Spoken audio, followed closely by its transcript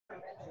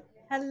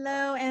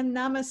Hello and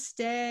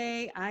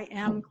namaste. I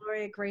am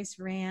Gloria Grace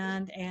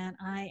Rand, and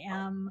I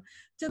am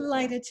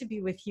delighted to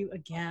be with you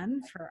again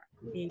for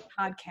a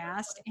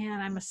podcast.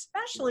 And I'm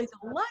especially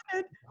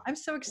delighted. I'm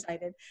so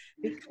excited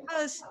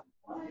because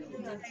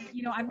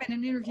today, I've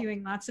been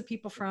interviewing lots of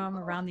people from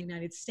around the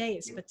United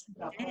States, but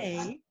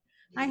today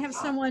I have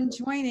someone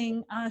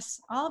joining us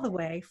all the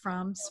way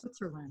from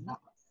Switzerland.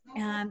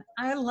 And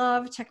I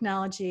love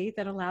technology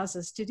that allows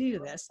us to do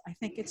this. I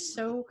think it's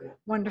so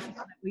wonderful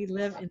that we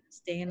live in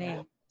this day and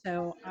age.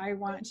 So I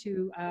want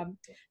to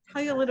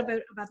tell you a little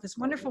bit about this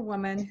wonderful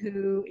woman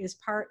who is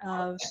part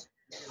of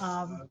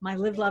my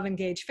Live, Love,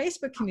 Engage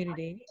Facebook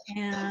community.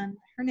 And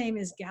her name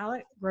is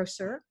Galit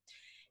Grosser.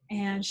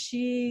 And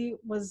she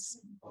was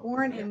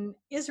born in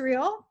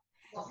Israel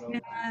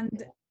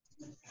and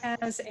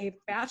has a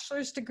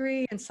bachelor's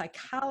degree in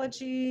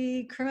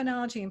psychology,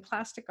 criminology, and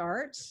plastic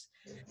arts.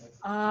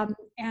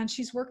 And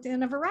she's worked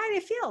in a variety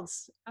of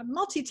fields. A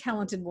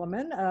multi-talented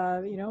woman,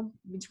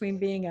 between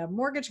being a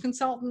mortgage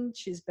consultant,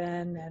 she's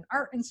been an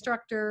art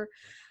instructor.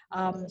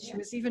 She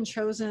was even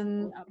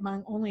chosen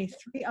among only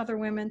 3 other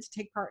women to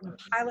take part in a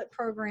pilot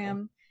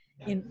program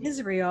in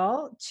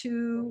Israel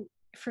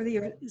for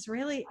the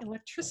Israeli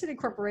Electricity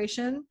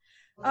Corporation,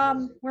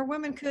 where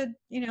women could,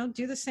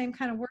 do the same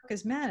kind of work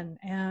as men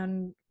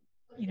and,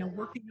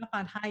 working up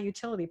on high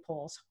utility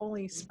poles.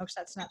 Holy smokes,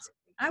 that's not something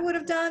I would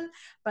have done,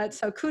 but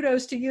so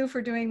kudos to you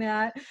for doing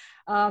that.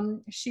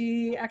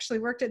 She actually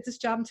worked at this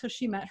job until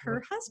she met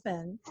her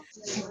husband.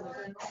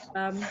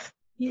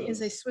 He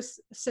is a Swiss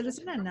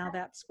citizen, and now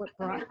that's what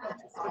brought her to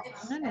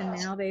Switzerland.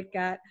 And now they've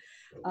got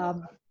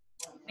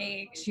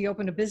she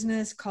opened a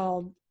business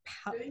called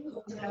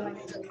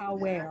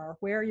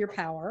Wear Your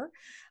Power.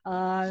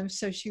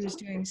 So she was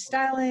doing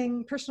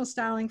styling, personal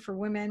styling for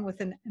women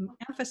with an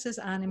emphasis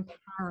on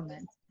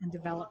empowerment and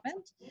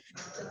development.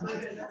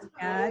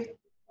 Had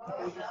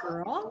a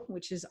girl,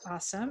 which is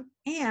awesome.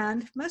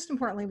 And most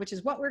importantly, which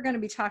is what we're going to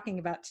be talking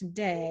about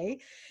today,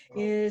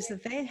 is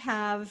that they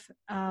have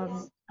a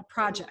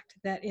project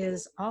that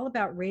is all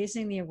about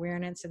raising the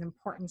awareness and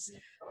importance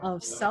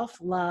of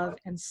self-love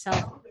and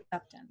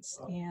self-acceptance.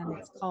 And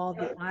it's called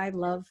the I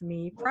Love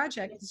Me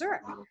Project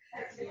Zurich.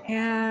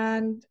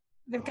 And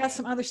they've got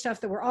some other stuff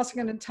that we're also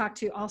going to talk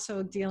to,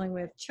 also dealing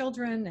with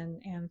children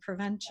and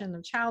prevention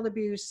of child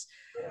abuse,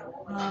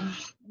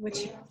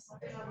 which is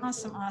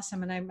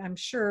awesome. And I'm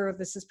sure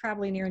this is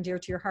probably near and dear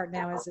to your heart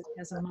now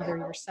as a mother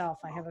yourself,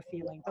 I have a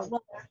feeling. But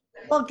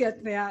we'll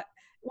get that.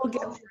 We'll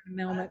get there in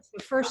a moment. So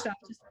first off,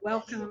 just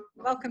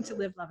welcome to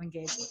Live, Love,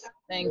 Engage.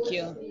 Thank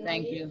you.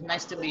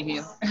 Nice to be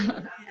here.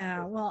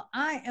 Yeah, well,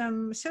 I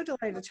am so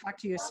delighted to talk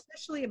to you,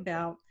 especially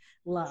about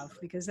love,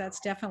 because that's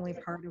definitely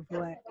part of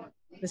what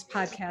this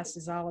podcast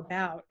is all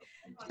about.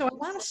 So I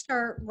want to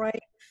start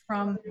right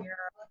from there.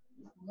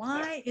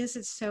 Why is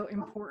it so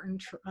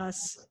important for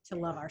us to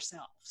love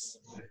ourselves?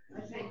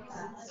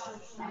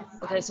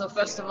 Okay, so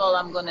first of all,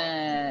 I'm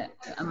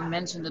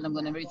mention that I'm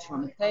gonna read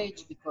from a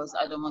page because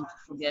I don't want to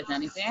forget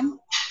anything.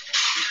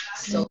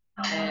 So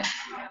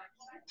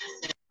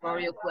for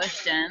your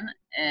question,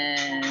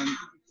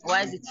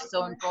 why is it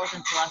so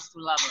important for us to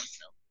love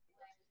ourselves?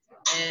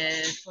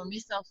 For me,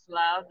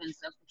 self-love and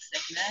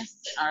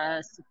self-acceptance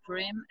are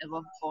supreme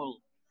above all.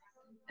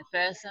 A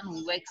person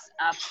who wakes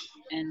up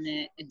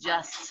and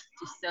adjusts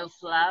to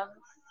self-love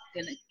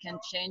can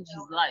change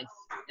his life,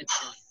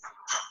 actually,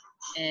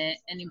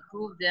 and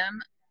improve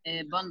them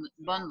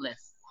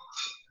bondless.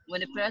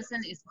 When a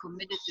person is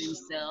committed to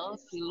himself,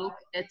 he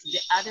looks at the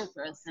other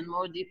person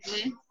more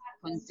deeply,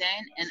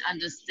 contain and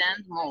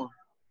understand more.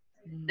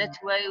 That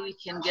way we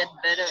can get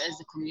better as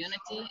a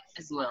community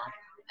as well.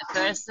 A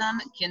person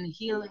can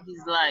heal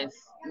his life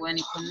when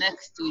he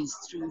connects to his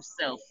true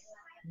self,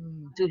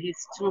 to his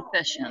true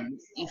passion.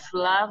 If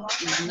love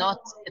is not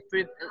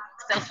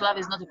self-love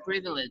is not a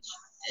privilege,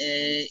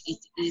 it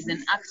is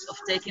an act of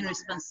taking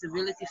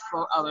responsibility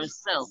for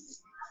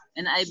ourselves.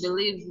 And I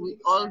believe we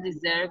all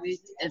deserve it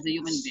as a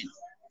human being.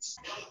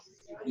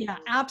 Yeah,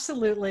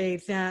 absolutely.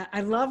 That I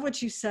love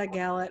what you said,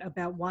 Galit,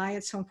 about why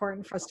it's so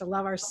important for us to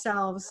love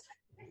ourselves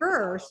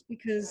first,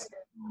 because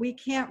we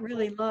can't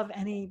really love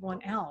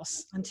anyone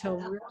else until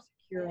we're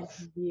secure in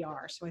who we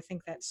are. So I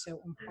think that's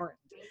so important.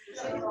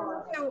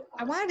 So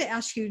I wanted to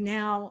ask you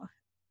now,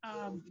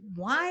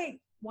 why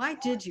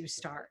did you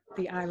start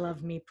the I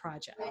Love Me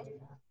project?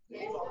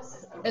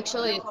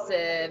 Actually, it's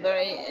a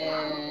very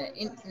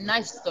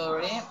nice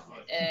story.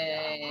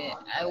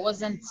 I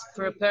wasn't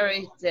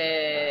prepared.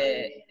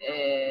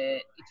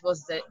 It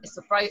was a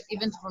surprise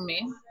event for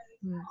me.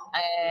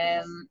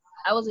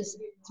 I was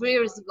 3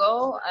 years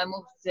ago. I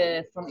moved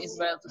from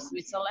Israel to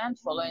Switzerland,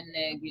 following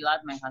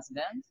Gilad, my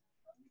husband,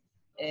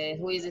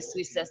 who is a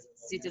Swiss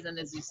citizen,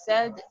 as you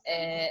said.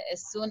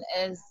 As soon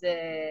as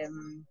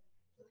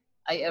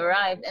I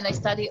arrived, and I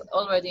studied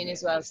already in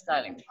Israel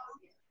styling.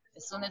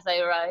 As soon as I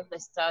arrived, I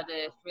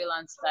started a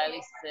freelance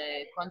stylist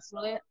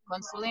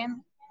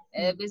consulting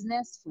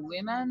business for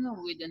women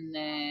with an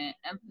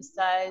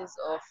emphasis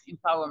of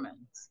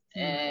empowerment.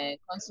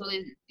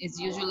 Consulting is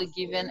usually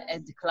given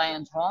at the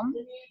client home,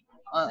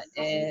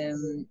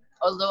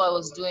 although I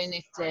was doing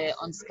it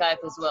on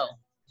Skype as well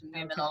to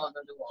women Okay. all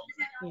over the world.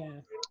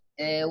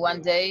 Yeah.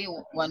 One day,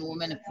 one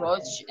woman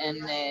approached and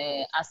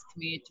asked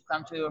me to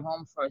come to her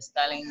home for a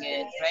styling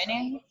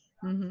training.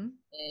 Mm-hmm.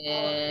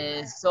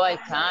 So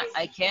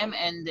I came,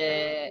 and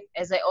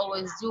as I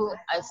always do,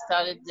 I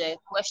started the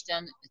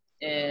question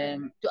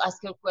to ask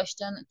her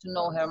question to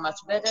know her much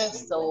better.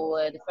 So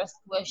the first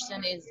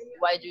question is,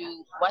 what do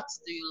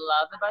you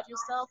love about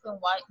yourself, and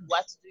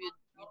what do you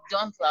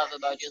don't love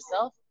about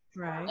yourself?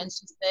 Right. And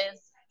she says,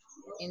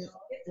 in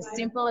as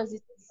simple as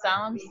it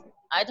sounds,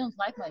 I don't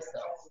like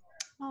myself.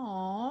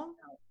 Oh.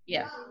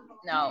 Yeah.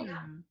 Now,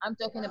 Yeah. I'm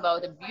talking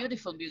about a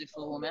beautiful,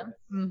 beautiful woman,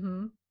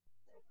 Mm-hmm.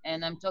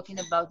 and I'm talking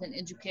about an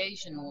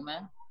education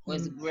woman who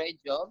has a Mm. great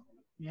job.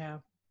 Yeah.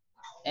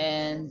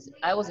 And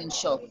I was in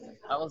shock.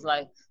 I was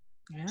like,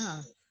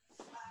 Yeah.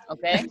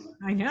 okay.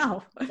 I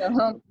know.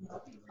 So,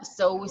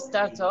 so we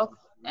start talk,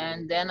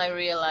 and then I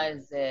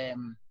realized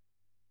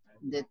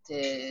that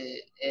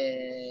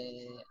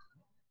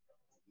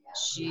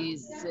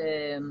she's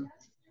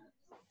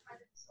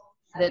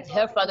that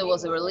her father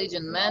was a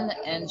religion man,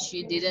 and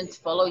she didn't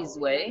follow his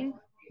way.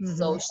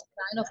 So Mm-hmm. she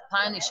kind of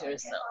punished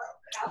herself.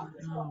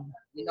 Oh.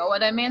 You know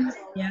what I mean?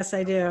 Yes,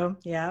 I do.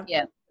 Yeah.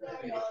 Yeah.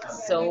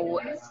 So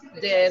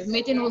the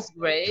meeting was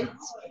great.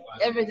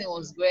 Everything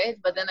was great,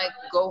 but then I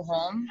go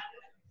home,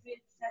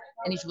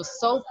 and it was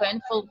so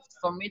painful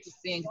for me to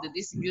think that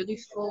this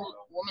beautiful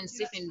woman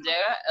sitting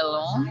there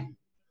alone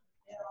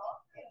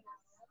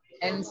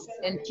and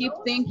keep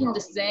thinking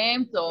the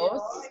same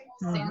thoughts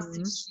since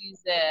Mm-hmm.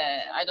 she's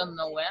I don't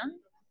know when.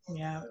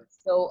 Yeah.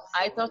 So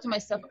I thought to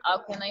myself, how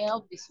can I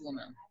help this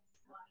woman?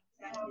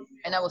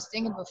 And I was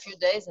thinking for a few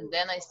days, and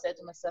then I said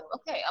to myself,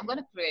 okay, I'm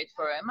gonna create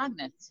for her a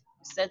magnet.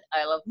 I said,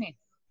 I love me.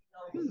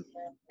 Hmm.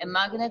 A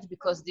magnet,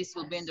 because this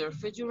will be in the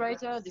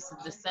refrigerator. This is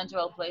the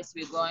central place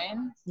we're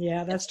going,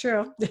 Yeah, and that's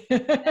true.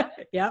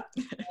 Yep.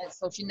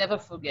 so she never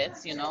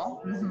forgets,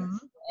 Mm-hmm.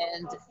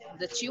 and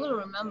that she will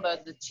remember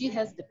that she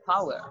has the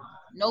power.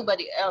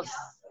 Nobody else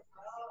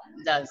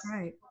does.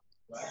 Right.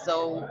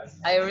 So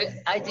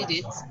I did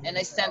it, and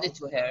I sent it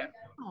to her.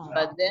 Oh.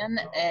 But then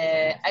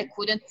I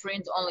couldn't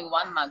print only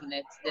one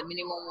magnet. The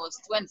minimum was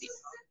 20.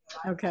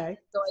 Okay.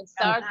 So I Yeah.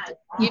 start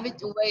give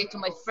it away to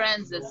my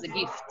friends as a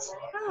gift,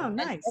 Oh, and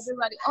nice.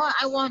 everybody, oh,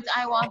 I want.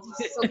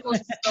 It's so cool.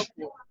 It's so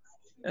cool.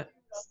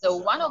 So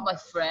one of my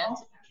friends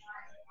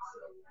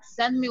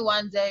sent me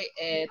one day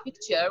a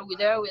picture with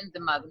her in the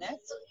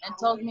magnet and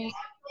told me,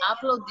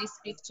 upload this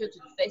picture to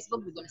the Facebook.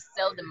 We're gonna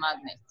sell the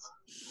magnet.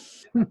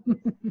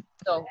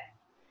 So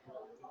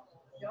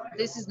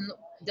this is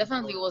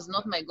definitely was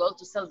not my goal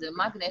to sell the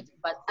magnet,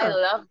 but I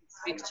Sure. love this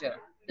picture.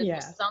 That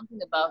was Yeah. something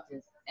about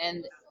it, and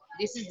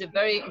this is the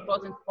very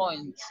important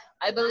point.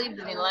 I believe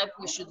that in life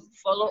we should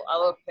follow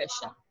our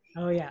passion.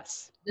 Oh,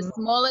 yes. The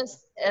smallest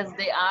as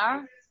they are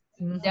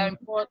Mm-hmm.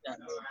 important.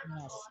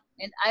 Yes.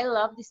 And I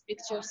love this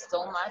picture so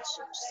much,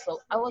 so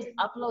I was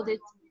uploaded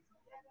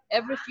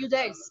every few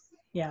days,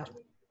 Yeah.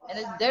 and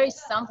there is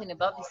something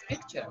about this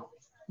picture.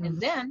 And Mm-hmm.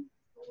 then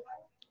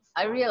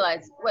I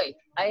realized, wait,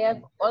 I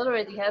have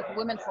already have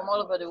women from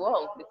all over the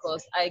world,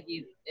 because I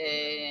give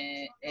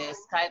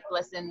Skype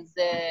lessons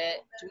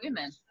to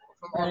women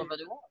from all Right. over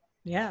the world.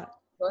 Yeah.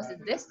 So I said,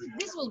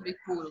 this will be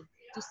cool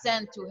to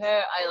send to her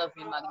I love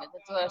you magnet,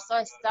 and to her. So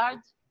I start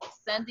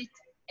send it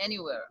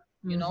anywhere,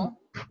 Mm-hmm.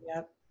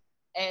 Yep.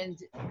 and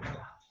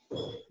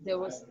there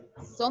was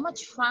so much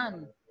fun,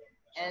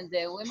 and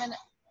the women,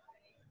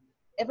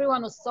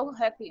 everyone was so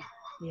happy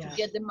to Yeah.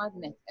 get the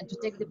magnet and to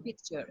take the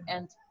picture.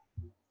 And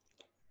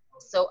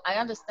so I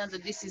understand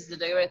that this is the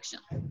direction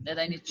that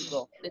I need to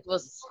go. It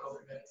was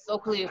so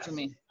clear to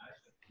me.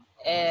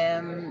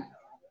 Um,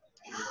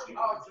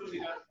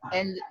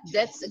 and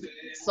that's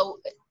so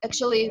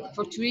actually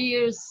for 3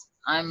 years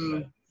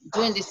I'm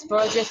doing this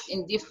project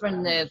in different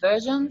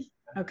versions.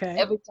 Okay.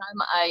 Every time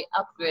I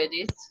upgrade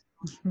it,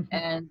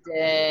 and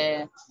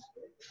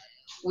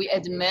we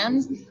add men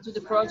to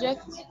the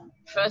project.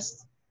 First,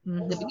 the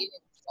Mm-hmm. beginning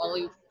is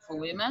only for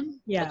women,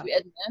 but Yeah. we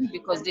add men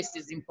because this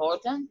is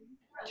important.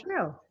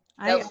 True.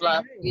 I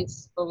Self-love agree. is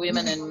for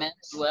women and men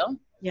as well.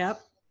 Yep.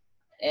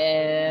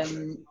 Um,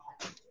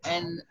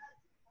 and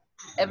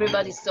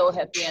everybody's so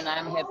happy, and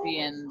I'm happy,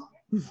 and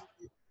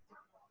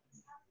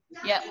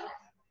yeah.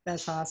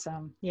 That's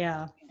awesome.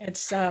 Yeah.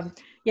 It's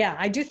yeah,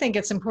 I do think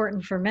it's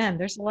important for men.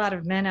 There's a lot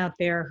of men out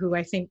there who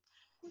I think,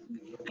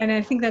 and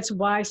I think that's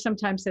why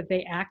sometimes that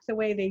they act the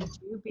way they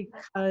do,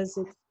 because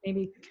it's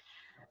maybe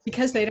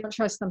because they don't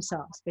trust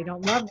themselves. They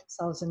don't love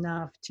themselves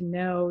enough to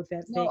know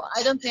that No, they,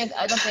 I don't think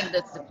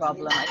that's the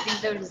problem. I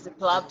think there is the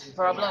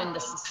problem in the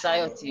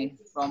society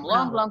from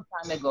long, oh, long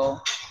time ago,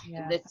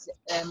 yeah, that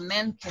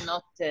men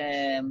cannot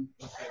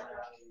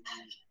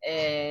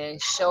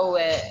show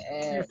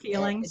their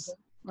feelings,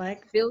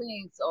 like,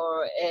 feelings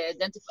or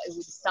identify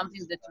with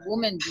something that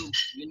women do.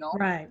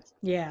 right.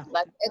 Yeah.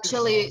 But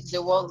actually,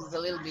 the world is a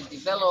little bit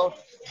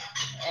developed,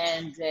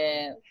 and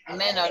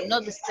men are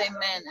not the same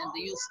men and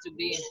they used to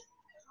be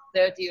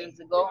 30 years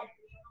ago.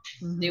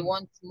 They Hmm.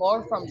 want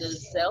more from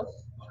themselves,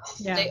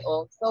 Yeah. They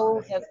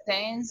also have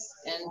pains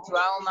and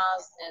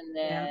traumas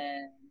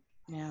Yeah.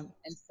 Yeah.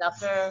 and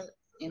suffer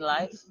in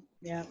life.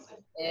 Yeah.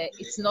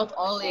 It's not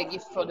only a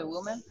gift for the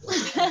woman.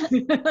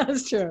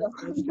 That's true.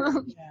 That's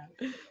true.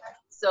 Yeah.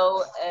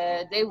 So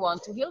they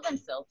want to heal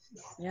themselves.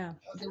 Yeah.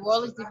 The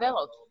world is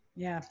developed.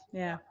 Yeah.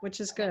 Yeah. Which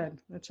is Yeah. good.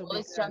 Which will All be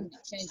is good.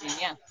 changing.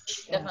 Yeah,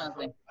 Yeah.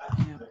 definitely.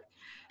 Yeah.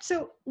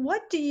 So,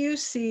 what do you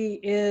see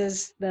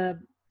is the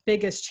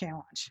biggest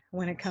challenge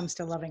when it comes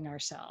to loving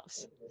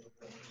ourselves?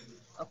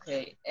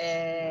 Okay.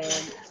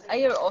 I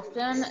hear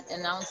often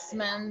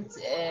announcement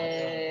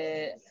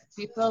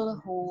people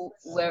who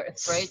were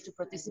afraid to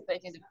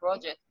participate in the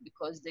project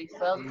because they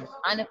felt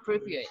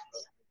inappropriate,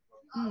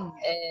 Mm,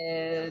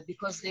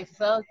 because they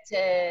felt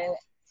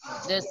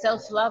their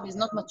self-love is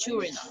not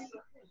mature enough.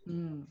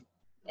 mm,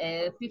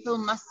 People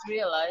must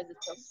realize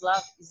that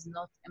self-love is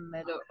not a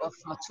matter of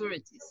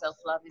maturity.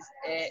 Self-love is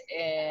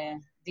a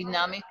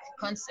dynamic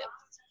concept,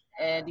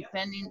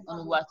 depending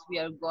on what we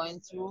are going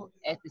through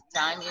at the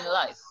time in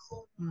life.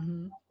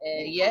 mm-hmm,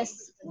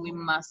 Yes, we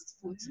must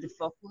put the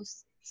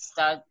focus,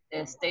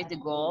 state the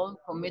goal,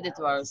 committed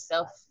to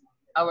ourselves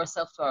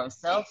to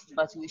ourselves,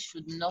 but we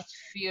should not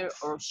fear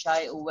or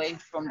shy away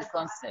from the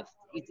concept.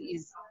 It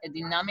is a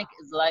dynamic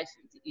as life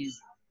it is.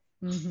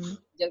 mm-hmm.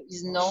 There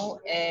is no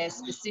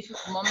specific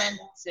moment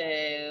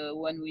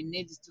when we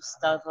need to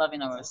start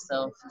loving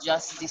ourselves.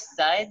 Just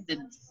decide that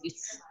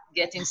it's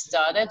getting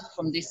started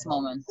from this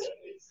moment.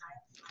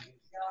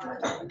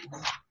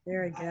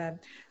 Very good.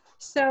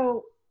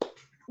 So,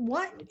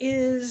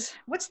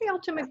 what's the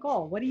ultimate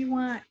goal? What do you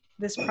want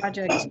this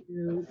project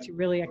to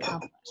really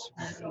accomplish?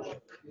 What do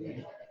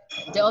you,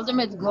 The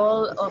ultimate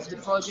goal of the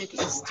project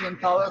is to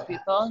empower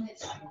people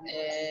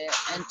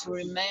and to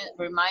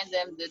remind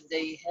them that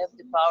they have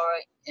the power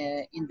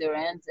in their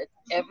hands at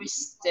every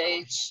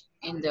stage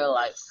in their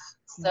life.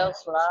 yeah. Self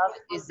love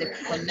is the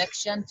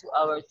connection to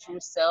our true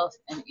self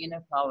and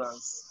inner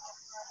powers.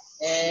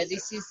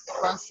 This is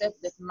a concept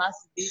that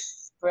must be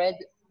spread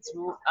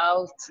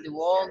throughout the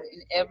world,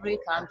 in every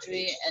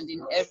country, and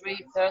in every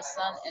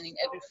person, and in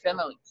every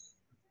family,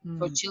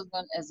 for Mm,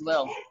 children as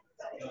well.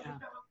 yeah.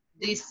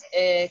 This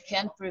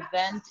can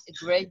prevent a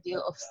great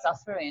deal of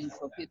suffering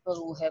for people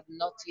who have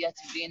not yet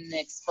been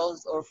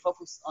exposed or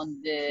focused on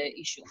the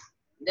issue.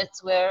 That's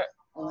where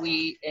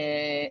we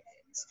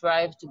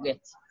strive to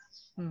get.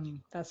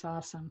 That's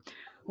awesome.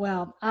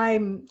 Well,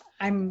 I'm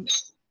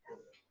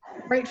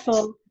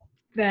grateful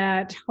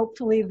that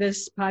hopefully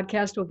this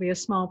podcast will be a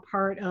small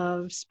part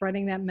of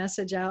spreading that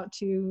message out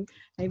to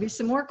maybe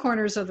some more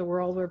corners of the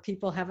world where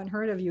people haven't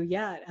heard of you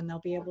yet, and they'll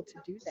be able to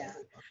do that.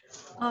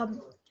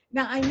 Um,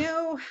 Now, I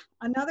know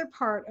another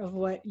part of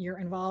what you're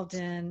involved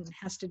in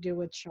has to do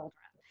with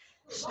children.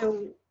 So,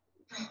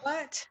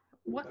 what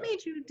what made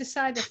you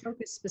decide to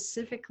focus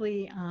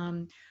specifically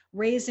on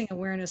raising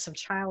awareness of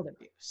child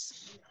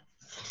abuse?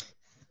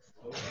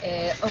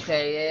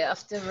 Okay,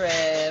 after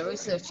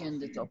researching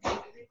the topic,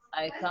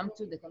 I come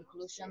to the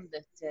conclusion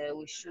that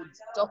we should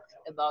talk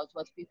about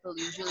what people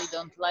usually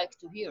don't like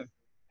to hear: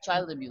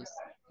 child abuse,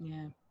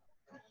 Yeah.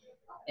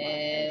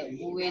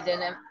 with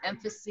an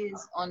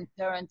emphasis on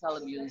parental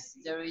abuse.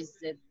 There is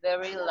a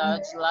very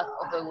large lack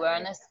of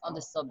awareness on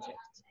the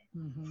subject.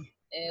 Mm-hmm.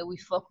 We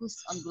focus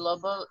on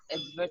global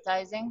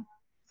advertising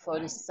for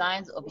the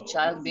signs of a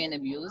child being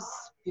abused.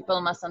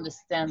 People must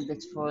understand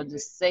that for the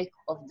sake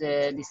of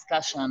the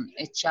discussion,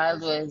 a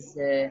child who has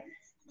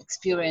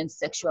experienced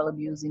sexual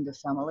abuse in the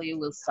family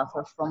will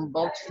suffer from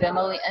both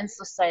family and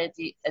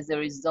society as a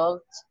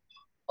result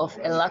of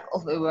a lack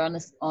of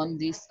awareness on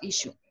this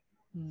issue.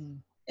 Mm,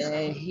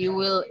 He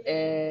will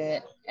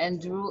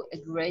endure a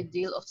great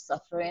deal of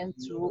suffering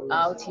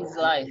throughout his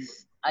life.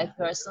 I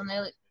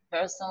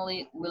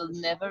personally will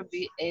never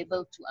be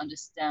able to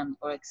understand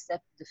or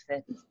accept the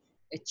fact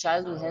a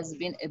child who has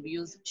been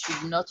abused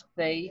should not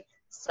pay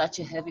such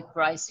a heavy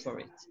price for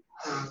it.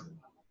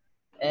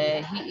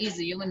 He is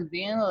a human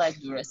being like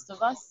the rest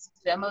of us.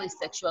 Family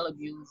sexual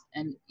abuse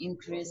and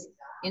increased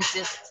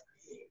incest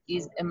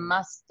is a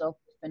must-stop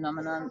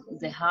phenomenon.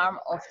 The harm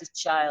of the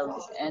child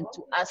and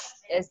to us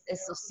as a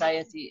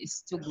society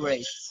is too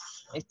great.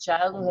 A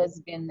child who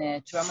has been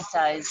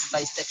traumatized by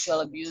sexual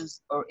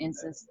abuse or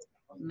incest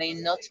may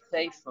not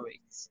pay for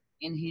it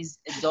in his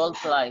adult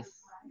life.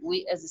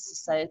 We as a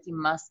society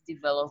must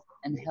develop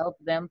and help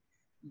them,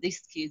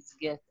 these kids,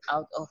 get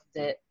out of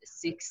the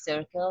sick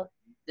circle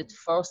that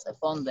force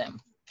upon them.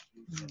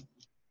 mm,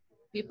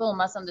 People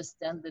must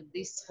understand that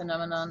this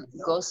phenomenon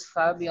goes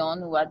far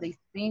beyond what they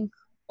think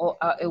or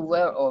are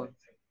aware of.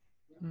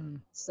 mm,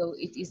 So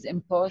it is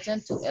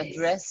important to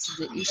address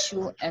the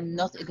issue and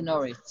not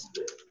ignore it.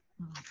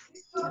 mm.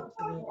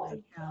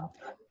 Absolutely.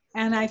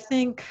 And I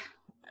think,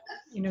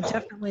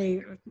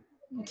 definitely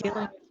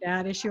dealing with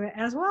that issue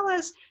as well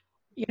as,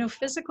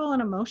 physical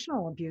and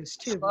emotional abuse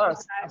too, Of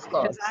because course, I, of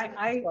because course, I, of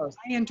I, course,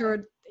 I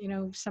endured,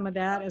 some of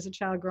that as a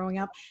child growing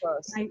up. of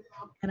course.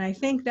 And I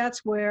think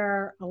that's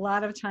where a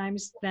lot of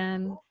times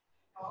then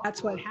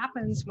that's what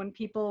happens when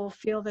people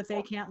feel that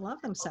they can't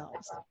love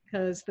themselves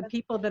because the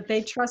people that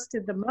they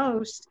trusted the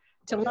most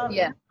to love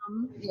Yeah,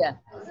 them yeah,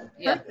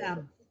 yeah. hurt them.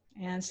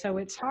 And so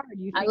it's hard.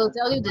 You I think will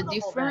tell you the of them.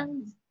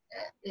 difference.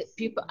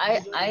 People,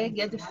 I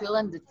get the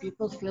feeling that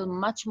people feel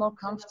much more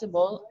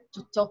comfortable to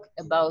talk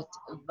about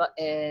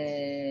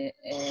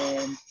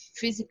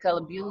physical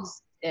abuse,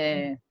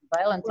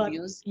 violent Look,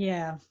 abuse,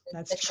 yeah,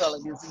 that's true. sexual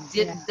abuse.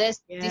 Yeah,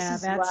 This yeah,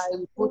 is why that's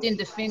we put in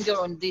the finger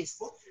on this,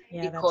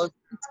 yeah, that's because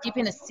it's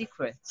keeping a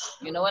secret.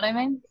 You know what I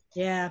mean?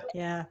 yeah,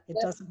 yeah. It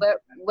doesn't. Where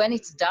when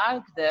it's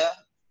dark there,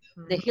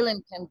 the Mhm,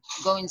 healing can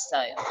go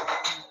inside.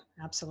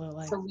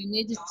 absolutely. So we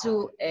needed to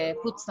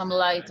put some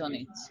light on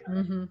it,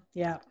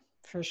 Yeah,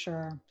 for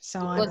sure. So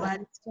I'm because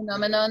glad. this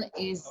phenomenon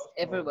is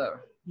everywhere.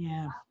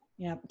 Yeah,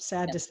 yeah.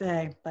 Sad Yeah, to say,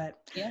 but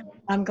yeah,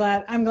 I'm glad.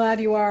 I'm glad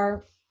you are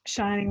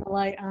shining the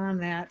light on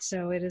that. So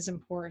it is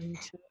important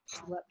to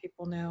let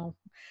people know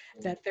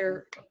that there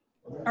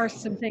are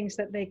some things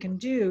that they can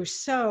do.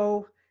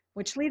 So,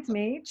 which leads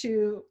me to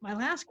my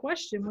last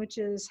question, which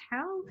is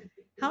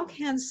how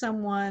can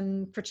someone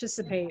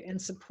participate and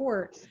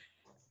support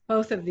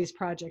both of these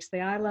projects,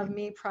 the I Love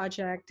Me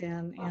project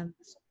and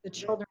the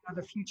Children Are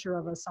the Future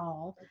of Us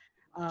All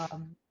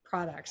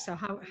products? So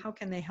how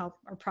can they help,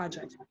 or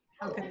projects?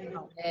 How can they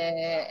help?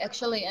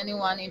 Actually,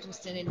 anyone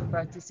interested in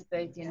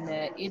participating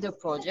in either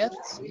project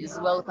is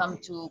welcome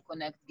to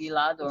connect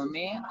Gilad or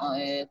me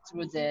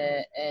through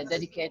the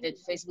dedicated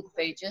Facebook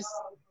pages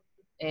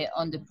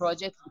on the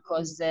project,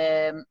 because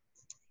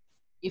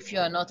if you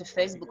are not a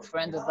Facebook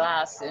friend of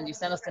us and you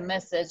send us a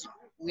message,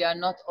 we are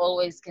not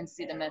always can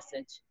see the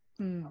message.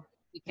 Hmm.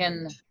 We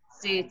can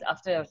see it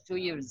after 2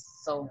 years.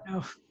 So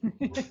Oh,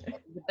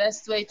 the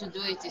best way to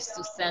do it is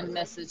to send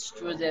message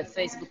through the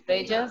Facebook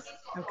pages.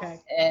 okay.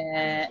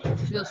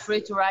 Feel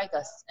free to write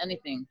us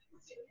anything.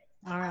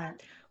 All right.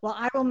 Well,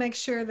 I will make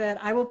sure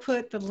that I will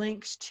put the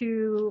links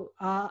to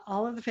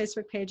all of the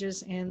Facebook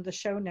pages in the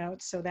show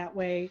notes. So that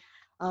way,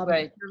 if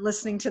Great. you're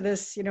listening to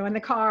this, in the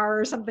car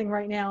or something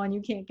right now, and you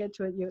can't get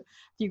to it,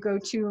 you go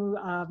to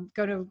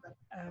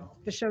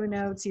the show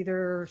notes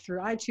either through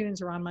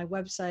iTunes or on my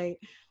website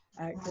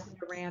at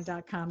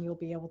gloriarand.com. You'll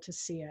be able to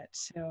see it.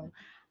 So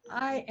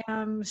I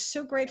am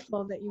so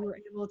grateful that you were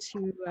able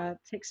to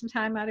take some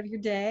time out of your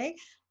day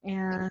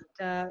and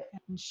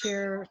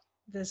share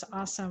this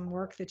awesome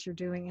work that you're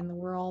doing in the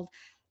world,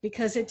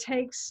 because it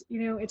takes,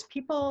 it's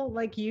people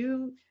like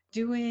you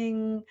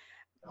doing,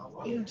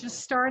 just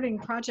starting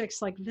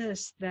projects like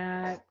this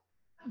that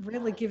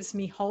really gives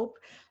me hope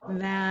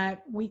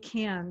that we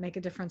can make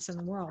a difference in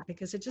the world,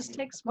 because it just Of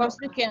takes one course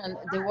we person. can.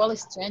 The world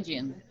is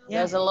changing. Yeah.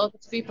 There's a lot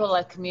of people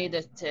like me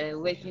that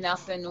waking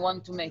up and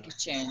want to make a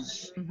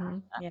change.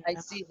 Yeah, I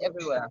see it absolutely.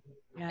 everywhere,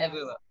 Yeah,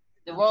 everywhere.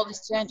 The world absolutely.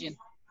 is changing.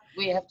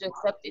 We have to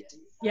accept it.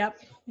 Yep,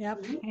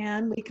 yep.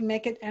 And we can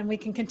make it, and we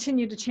can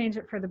continue to change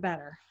it for the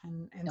better.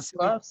 And Of so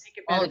we can course, make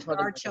it better only for for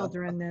the our better. Of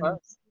children and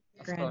course,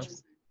 of grandchildren.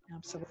 course.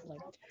 Absolutely.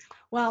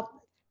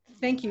 Well,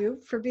 thank you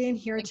for being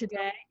here Thank you.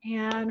 today.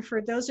 And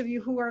for those of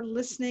you who are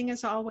listening,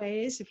 as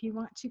always, if you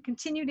want to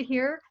continue to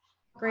hear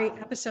great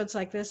episodes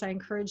like this, I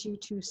encourage you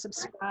to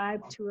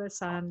subscribe to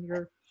us on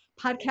your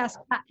podcast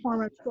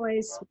platform of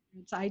choice,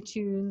 whether it's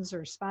iTunes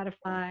or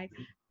Spotify.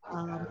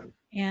 Um,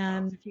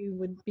 and if you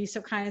would be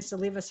so kind as to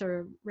leave us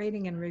a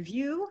rating and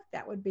review,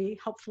 that would be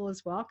helpful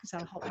as well, because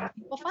that'll help more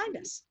people find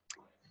us.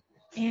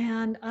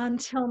 And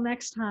until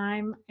next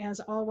time, as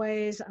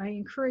always, I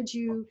encourage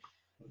you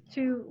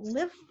to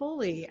live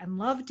fully and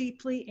love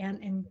deeply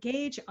and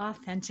engage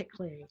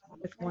authentically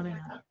with one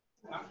another.